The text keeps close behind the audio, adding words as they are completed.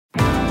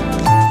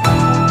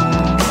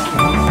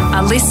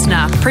a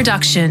listener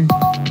production.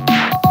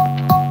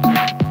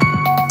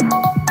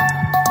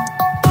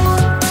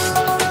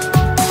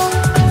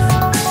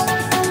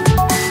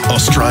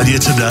 Australia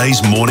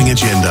Today's Morning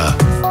Agenda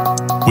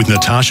with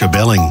Natasha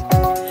Belling.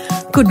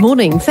 Good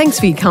morning. Thanks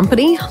for your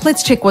company.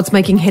 Let's check what's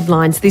making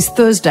headlines this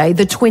Thursday,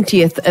 the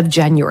 20th of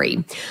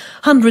January.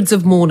 Hundreds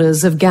of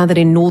mourners have gathered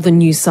in northern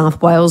New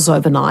South Wales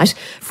overnight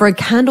for a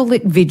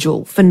candlelit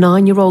vigil for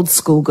 9-year-old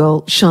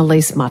schoolgirl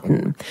Charlize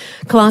Mutton.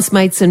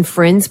 Classmates and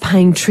friends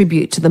paying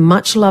tribute to the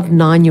much-loved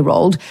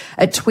 9-year-old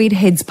at Tweed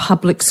Heads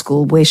Public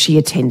School where she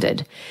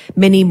attended.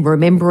 Many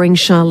remembering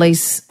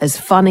Charlize as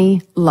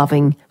funny,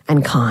 loving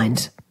and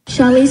kind.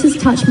 Charlize has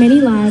touched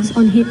many lives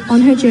on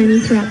her journey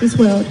throughout this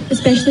world,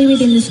 especially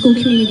within the school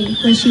community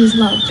where she was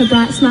loved. Her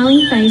bright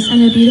smiling face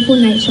and her beautiful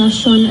nature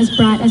shone as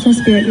bright as her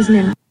spirit is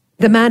now.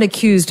 The man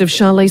accused of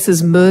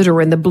Charlize's murder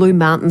in the Blue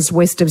Mountains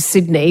west of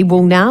Sydney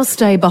will now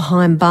stay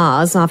behind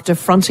bars after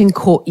fronting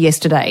court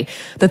yesterday.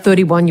 The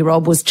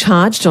 31-year-old was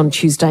charged on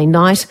Tuesday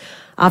night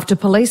after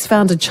police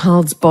found a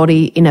child's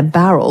body in a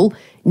barrel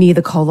near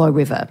the Colo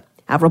River.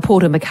 Our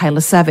reporter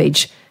Michaela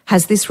Savage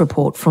has this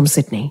report from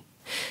Sydney.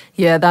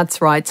 Yeah,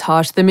 that's right,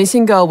 Tash. The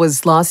missing girl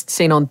was last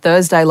seen on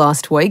Thursday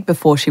last week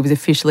before she was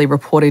officially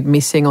reported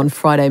missing on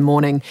Friday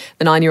morning.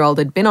 The 9-year-old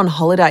had been on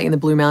holiday in the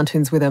Blue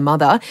Mountains with her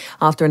mother.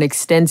 After an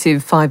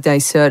extensive 5-day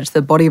search,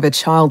 the body of a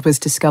child was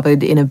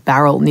discovered in a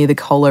barrel near the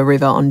Colo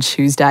River on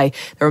Tuesday.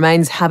 The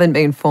remains haven't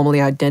been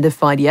formally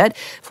identified yet.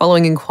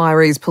 Following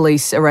inquiries,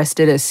 police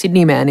arrested a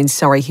Sydney man in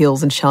Surrey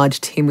Hills and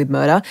charged him with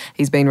murder.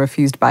 He's been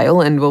refused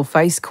bail and will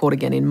face court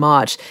again in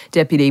March.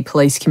 Deputy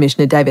Police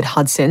Commissioner David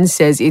Hudson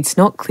says it's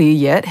not clear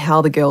yet how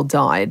the girl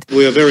died.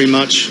 We are very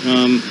much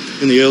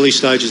in the early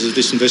stages of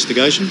this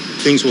investigation.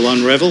 Things will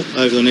unravel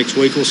over the next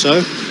week or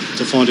so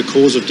to find a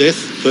cause of death,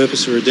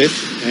 purpose of a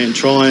death, and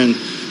try and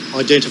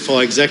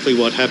identify exactly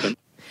what happened.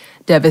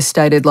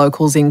 Devastated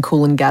locals in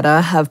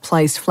Coolangatta have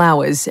placed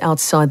flowers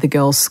outside the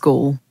girls'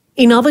 school.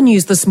 In other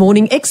news this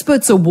morning,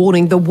 experts are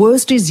warning the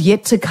worst is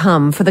yet to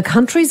come for the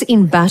country's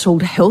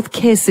embattled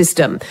healthcare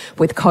system,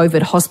 with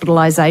COVID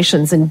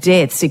hospitalisations and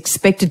deaths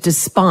expected to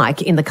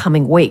spike in the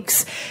coming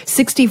weeks.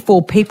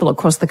 64 people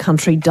across the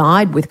country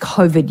died with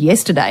COVID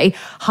yesterday.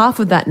 Half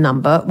of that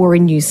number were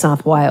in New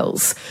South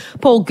Wales.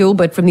 Paul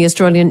Gilbert from the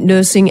Australian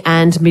Nursing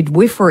and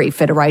Midwifery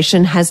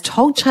Federation has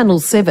told Channel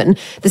 7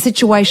 the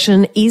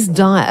situation is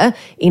dire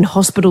in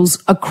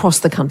hospitals across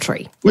the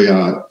country. We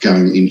are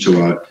going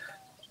into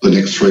the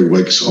next 3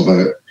 weeks of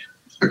a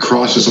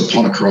crisis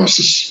upon a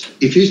crisis.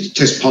 If you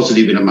test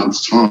positive in a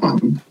month's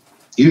time,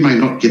 you may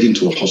not get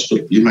into a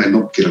hospital. You may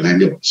not get an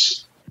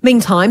ambulance.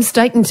 Meantime,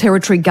 state and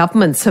territory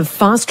governments have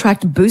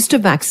fast-tracked booster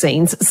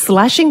vaccines,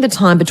 slashing the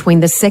time between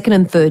the second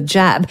and third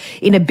jab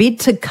in a bid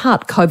to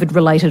cut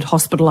COVID-related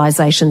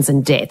hospitalisations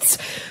and deaths.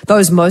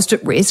 Those most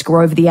at risk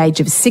are over the age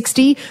of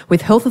 60,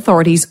 with health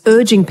authorities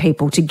urging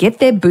people to get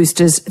their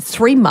boosters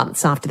 3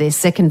 months after their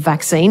second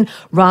vaccine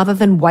rather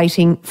than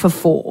waiting for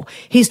 4.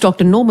 Here's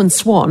Dr Norman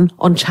Swan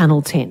on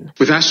Channel 10.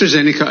 With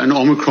AstraZeneca and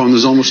Omicron,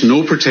 there's almost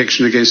no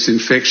protection against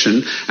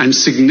infection and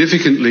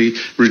significantly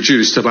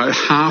reduced, about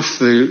half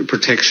the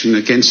protection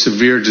against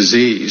severe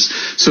disease.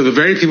 So the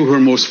very people who are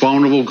most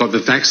vulnerable got the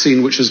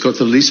vaccine which has got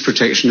the least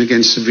protection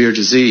against severe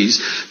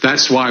disease.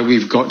 That's why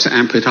we've got to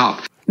amp it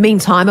up.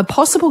 Meantime, a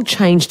possible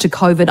change to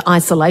COVID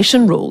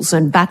isolation rules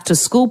and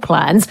back-to-school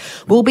plans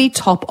will be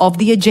top of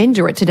the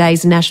agenda at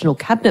today's National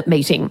Cabinet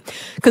meeting.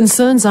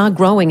 Concerns are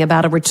growing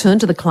about a return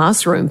to the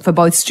classroom for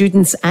both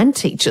students and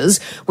teachers,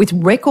 with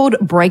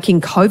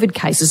record-breaking COVID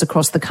cases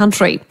across the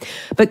country.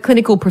 But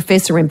clinical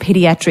professor in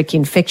paediatric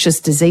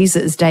infectious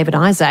diseases, David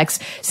Isaacs,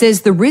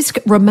 says the risk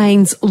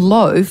remains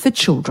low for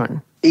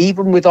children.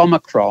 Even with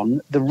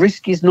Omicron, the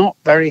risk is not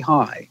very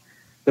high.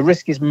 The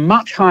risk is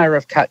much higher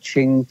of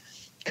catching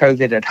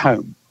COVID at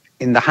home,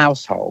 in the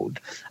household,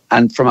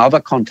 and from other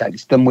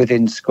contexts than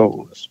within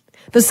schools.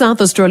 The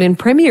South Australian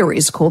Premier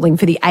is calling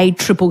for the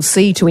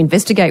ACCC to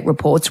investigate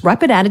reports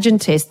rapid antigen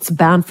tests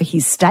bound for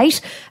his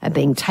state are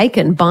being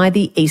taken by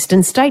the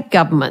eastern state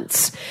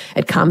governments.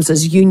 It comes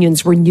as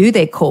unions renew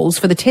their calls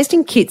for the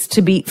testing kits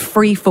to be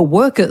free for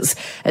workers,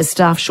 as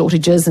staff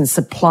shortages and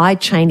supply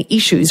chain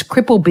issues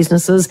cripple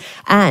businesses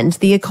and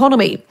the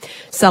economy.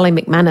 Sally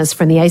McManus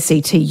from the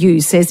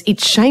ACTU says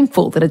it's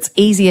shameful that it's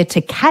easier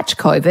to catch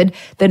COVID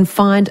than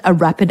find a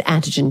rapid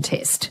antigen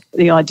test.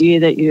 The idea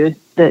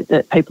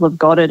that people have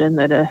got it and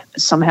that are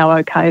somehow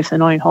okay if they're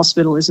not in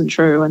hospital isn't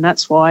true, and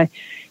that's why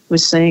we're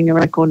seeing a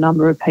record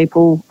number of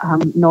people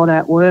not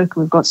at work.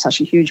 We've got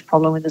such a huge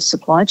problem with the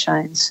supply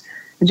chains.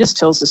 It just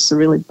tells us the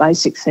really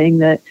basic thing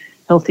that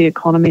healthy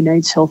economy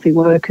needs healthy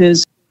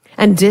workers.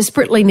 And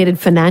desperately needed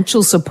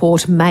financial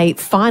support may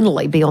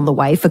finally be on the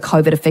way for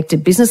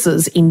COVID-affected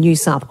businesses in New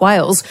South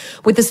Wales,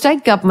 with the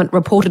state government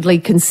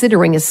reportedly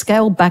considering a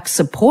scaled-back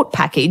support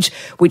package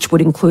which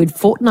would include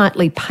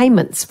fortnightly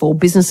payments for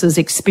businesses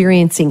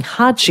experiencing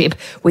hardship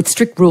with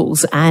strict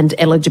rules and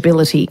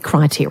eligibility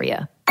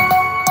criteria.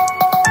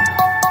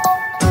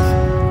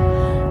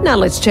 Now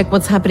let's check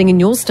what's happening in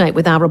your state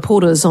with our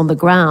reporters on the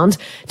ground.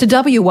 To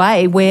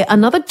WA, where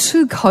another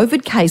 2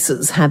 COVID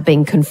cases have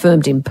been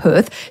confirmed in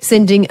Perth,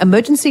 sending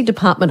emergency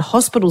department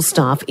hospital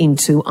staff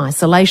into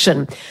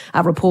isolation.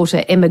 Our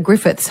reporter Emma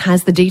Griffiths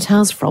has the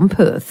details from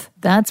Perth.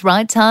 That's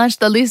right, Tash.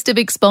 The list of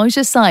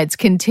exposure sites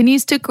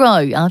continues to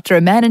grow after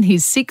a man in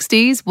his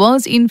 60s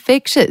was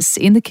infectious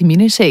in the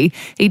community.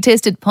 He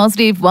tested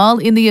positive while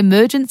in the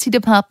emergency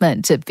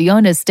department at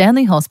Fiona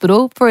Stanley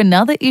Hospital for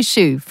another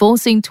issue,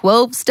 forcing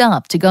 12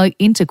 staff to go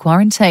into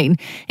quarantine.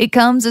 It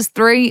comes as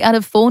 3 out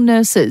of 4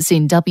 nurses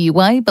in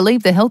WA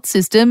believe the health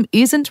system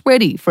isn't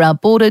ready for our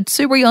border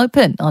to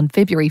reopen on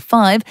February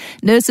 5.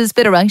 Nurses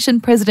Federation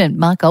President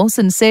Mark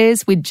Olsen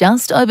says with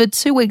just over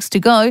 2 weeks to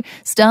go,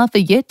 staff are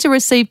yet to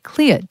receive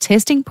clear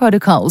testing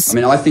protocols.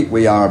 I think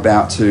we are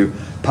about to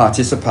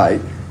participate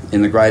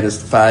in the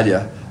greatest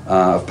failure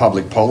of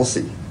public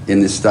policy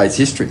in this state's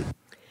history.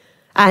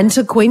 And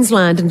to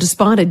Queensland, and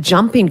despite a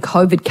jump in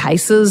COVID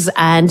cases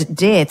and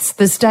deaths,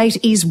 the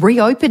state is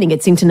reopening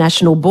its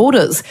international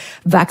borders.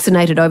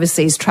 Vaccinated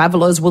overseas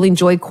travellers will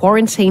enjoy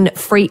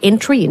quarantine-free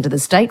entry into the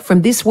state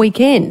from this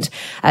weekend.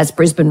 As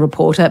Brisbane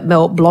reporter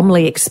Mel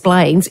Blomley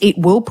explains, it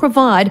will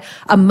provide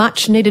a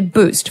much-needed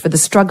boost for the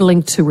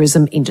struggling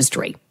tourism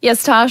industry.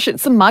 Yes, Tash,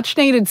 it's a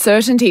much-needed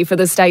certainty for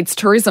the state's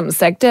tourism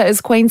sector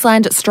as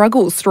Queensland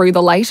struggles through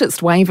the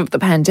latest wave of the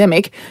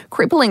pandemic,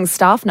 crippling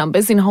staff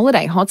numbers in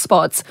holiday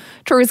hotspots.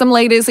 Tourism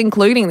leaders,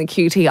 including the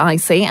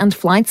QTIC and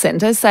Flight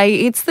Centre, say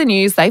it's the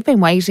news they've been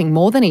waiting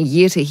more than a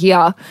year to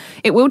hear.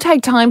 It will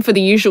take time for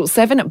the usual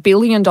 $7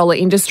 billion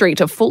industry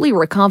to fully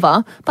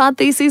recover, but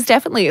this is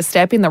definitely a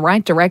step in the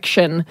right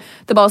direction.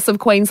 The boss of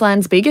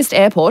Queensland's biggest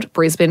airport,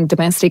 Brisbane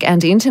Domestic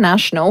and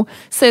International,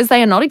 says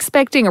they are not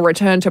expecting a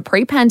return to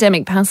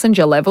pre-pandemic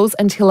passenger levels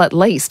until at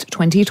least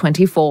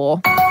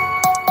 2024.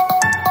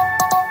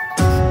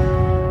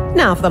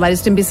 Now for the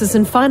latest in business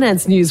and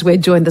finance news, we're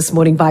joined this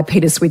morning by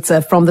Peter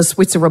Switzer from the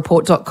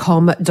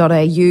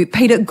switzerreport.com.au.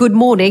 Peter, good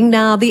morning.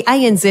 Now, the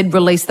ANZ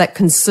released that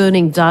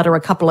concerning data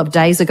a couple of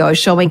days ago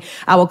showing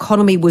our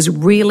economy was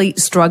really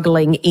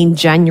struggling in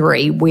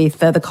January with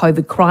the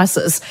COVID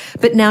crisis.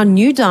 But now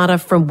new data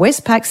from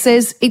Westpac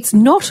says it's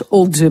not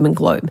all doom and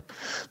gloom.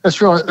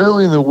 That's right.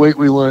 Early in the week,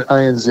 we learned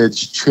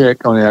ANZ's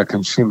check on our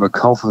consumer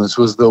confidence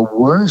was the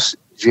worst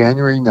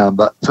January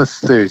number for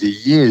 30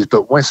 years,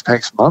 but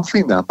Westpac's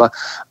monthly number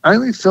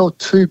only fell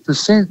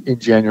 2% in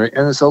January,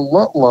 and it's a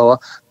lot lower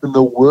than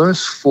the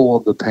worst fall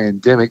of the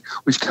pandemic,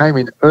 which came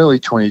in early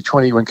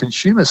 2020 when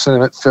consumer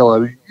sentiment fell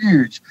a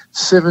huge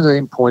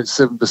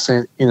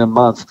 17.7% in a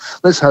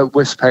month. Let's hope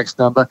Westpac's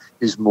number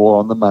is more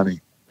on the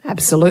money.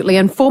 Absolutely.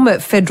 And former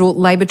federal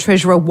Labor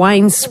Treasurer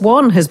Wayne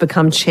Swan has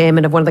become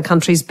chairman of one of the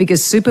country's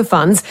biggest super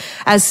funds,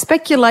 as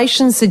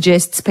speculation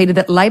suggests, Peter,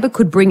 that Labor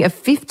could bring a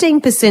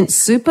 15%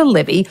 super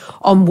levy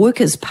on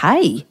workers'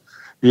 pay.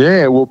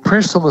 Yeah, well,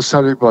 pressed on the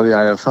subject by the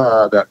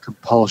AFR about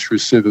compulsory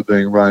super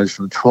being raised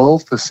from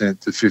 12%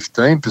 to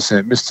 15%,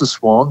 Mr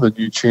Swan, the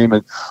new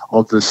chairman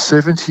of the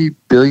 $70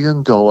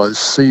 billion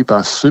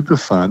CBUS super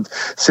fund,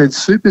 said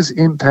super's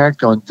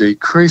impact on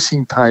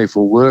decreasing pay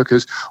for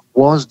workers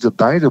was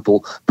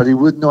debatable, but he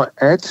would not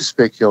add to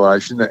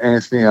speculation that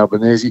Anthony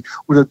Albanese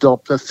would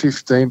adopt a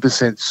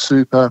 15%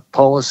 super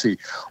policy.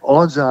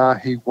 Odds are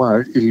he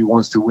won't if he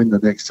wants to win the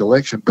next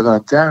election, but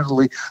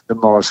undoubtedly the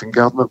Morrison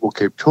government will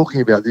keep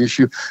talking about the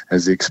issue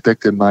as the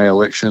expected May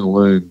election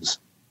looms.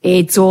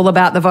 It's all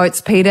about the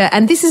votes, Peter.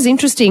 And this is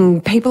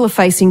interesting. People are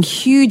facing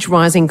huge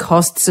rising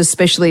costs,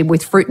 especially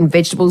with fruit and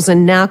vegetables,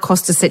 and now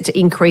costs are set to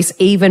increase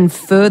even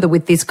further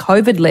with this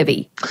COVID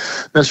levy.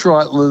 That's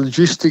right.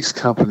 Logistics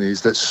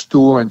companies that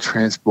store and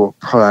transport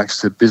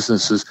products to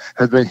businesses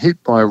have been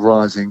hit by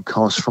rising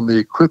costs from the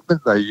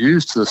equipment they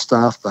use to the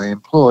staff they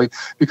employ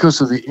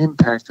because of the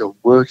impact of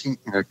working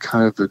in a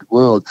COVID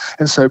world.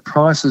 And so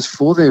prices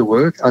for their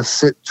work are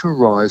set to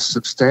rise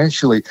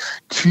substantially.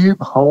 Cube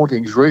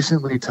Holdings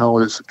recently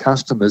told its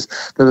customers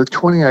that a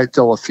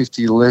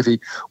 $28.50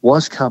 levy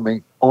was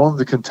coming on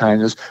the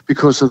containers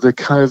because of the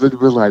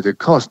COVID-related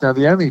costs. Now,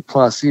 the only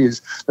plus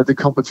is that the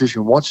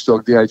competition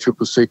watchdog, the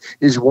ACCC,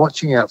 is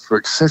watching out for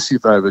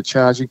excessive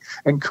overcharging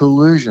and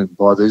collusion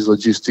by these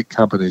logistic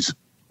companies.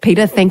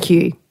 Peter, thank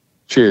you.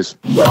 Cheers.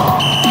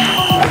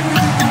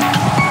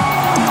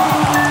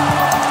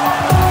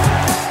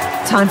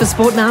 Time for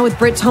sport now with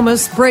Brett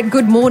Thomas. Brett,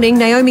 good morning.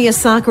 Naomi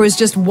Osaka is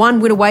just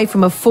 1 win away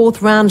from a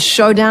 4th round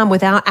showdown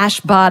with our Ash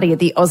Barty at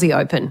the Aussie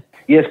Open.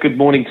 Yes, good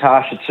morning,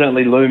 Tash. It's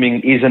certainly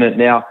looming, isn't it?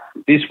 Now,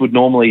 this would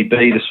normally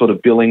be the sort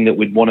of billing that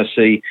we'd want to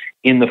see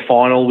in the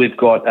final. We've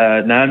got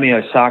Naomi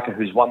Osaka,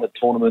 who's won the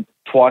tournament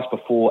twice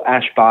before.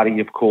 Ash Barty,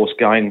 of course,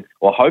 going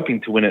or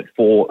hoping to win it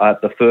for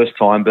the first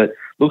time. But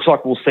looks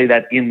like we'll see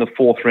that in the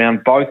 4th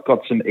round. Both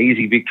got some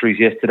easy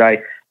victories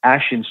yesterday.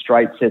 Ash in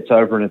straight sets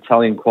over an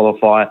Italian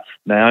qualifier.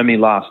 Naomi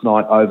last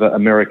night over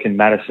American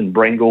Madison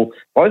Brengle.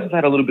 Both have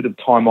had a little bit of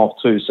time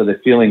off too, so they're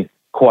feeling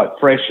quite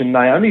fresh. And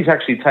Naomi's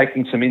actually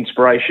taking some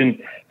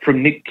inspiration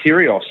from Nick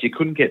Kyrgios. You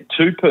couldn't get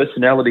two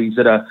personalities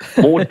that are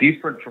more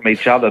different from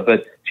each other,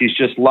 but she's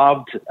just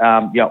loved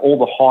all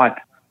the hype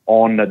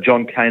on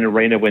John Cain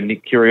Arena when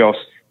Nick Kyrgios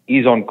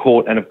is on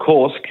court. And, of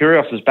course,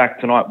 Kyrgios is back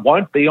tonight.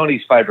 Won't be on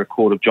his favourite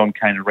court of John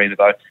Cain Arena,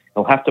 though.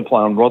 He'll have to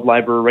play on Rod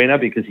Laver Arena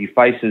because he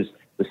faces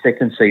the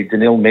second seed,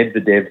 Daniil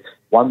Medvedev,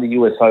 won the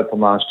US Open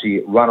last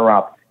year,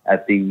 runner-up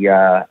at the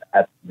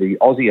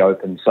Aussie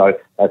Open. So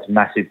that's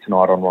massive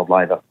tonight on Rod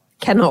Laver.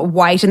 Cannot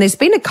wait. And there's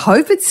been a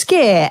COVID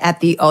scare at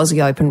the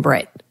Aussie Open,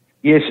 Brett.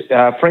 Yes,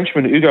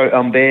 Frenchman Hugo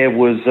Humbert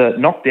was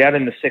knocked out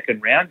in the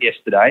second round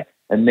yesterday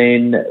and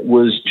then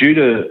was due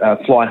to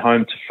fly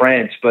home to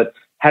France, but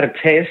had a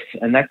test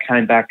and that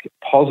came back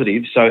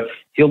positive. So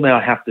he'll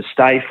now have to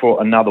stay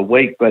for another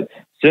week. But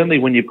certainly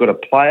when you've got a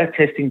player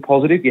testing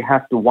positive, you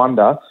have to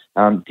wonder,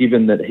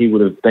 given that he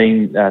would have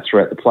been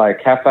throughout the player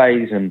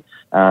cafes and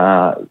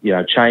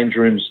change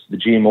rooms, the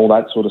gym, all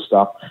that sort of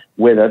stuff,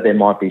 whether there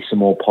might be some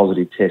more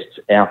positive tests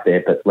out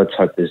there. But let's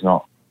hope there's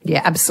not.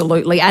 Yeah,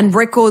 absolutely. And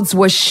records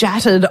were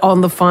shattered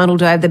on the final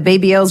day of the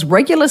BBL's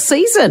regular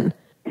season.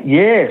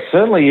 Yeah,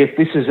 certainly. If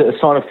this is a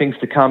sign of things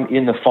to come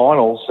in the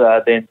finals,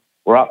 then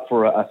we're up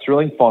for a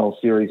thrilling final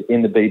series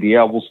in the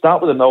BBL. We'll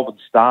start with the Melbourne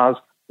Stars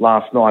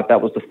last night.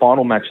 That was the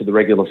final match of the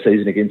regular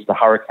season against the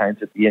Hurricanes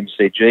at the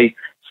MCG.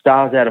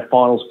 Stars out of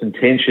finals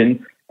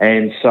contention,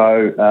 and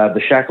so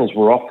the shackles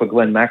were off for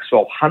Glenn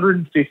Maxwell.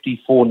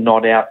 154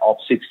 not out off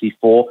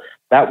 64.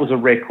 That was a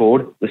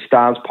record. The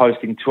Stars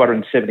posting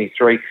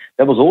 273.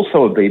 That was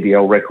also a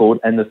BBL record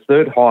and the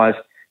third highest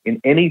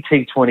in any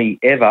T20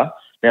 ever.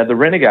 Now, the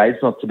Renegades,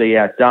 not to be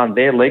outdone,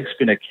 their leg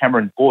spinner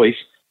Cameron Boyce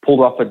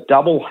pulled off a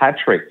double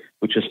hat-trick,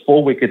 which is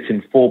 4 wickets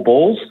in 4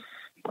 balls.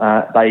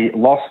 They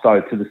lost, though,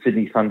 to the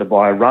Sydney Thunder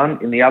by a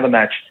run. In the other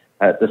match,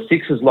 the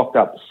Sixers locked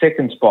up the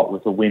second spot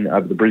with a win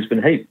over the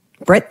Brisbane Heat.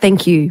 Brett,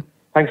 thank you.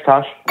 Thanks,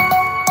 Tash.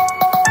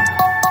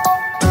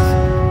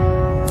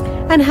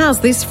 And how's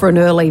this for an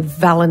early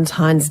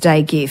Valentine's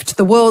Day gift?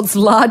 The world's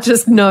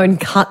largest known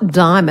cut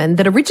diamond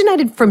that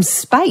originated from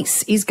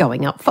space is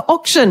going up for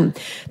auction.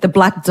 The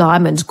black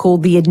diamond,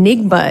 called the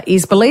Enigma,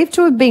 is believed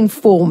to have been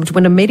formed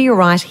when a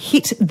meteorite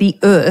hit the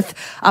Earth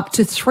up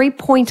to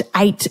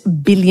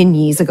 3.8 billion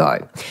years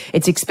ago.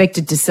 It's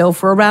expected to sell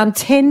for around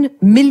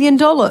 $10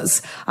 million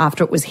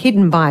after it was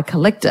hidden by a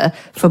collector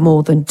for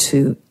more than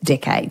 2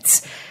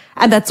 decades.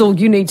 And that's all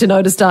you need to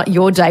know to start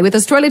your day with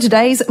Australia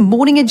Today's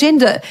Morning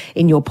Agenda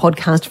in your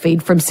podcast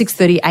feed from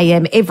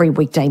 6:30am every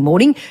weekday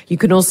morning. You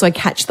can also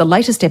catch the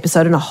latest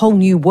episode in a whole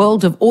new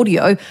world of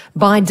audio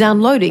by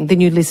downloading the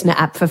new Listener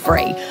app for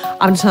free.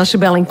 I'm Natasha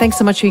Belling. Thanks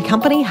so much for your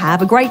company.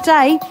 Have a great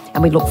day.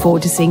 And we look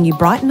forward to seeing you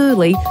bright and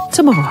early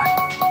tomorrow.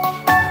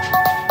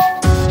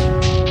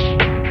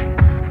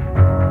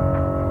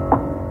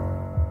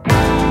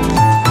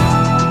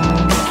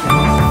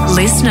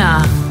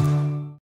 Listener.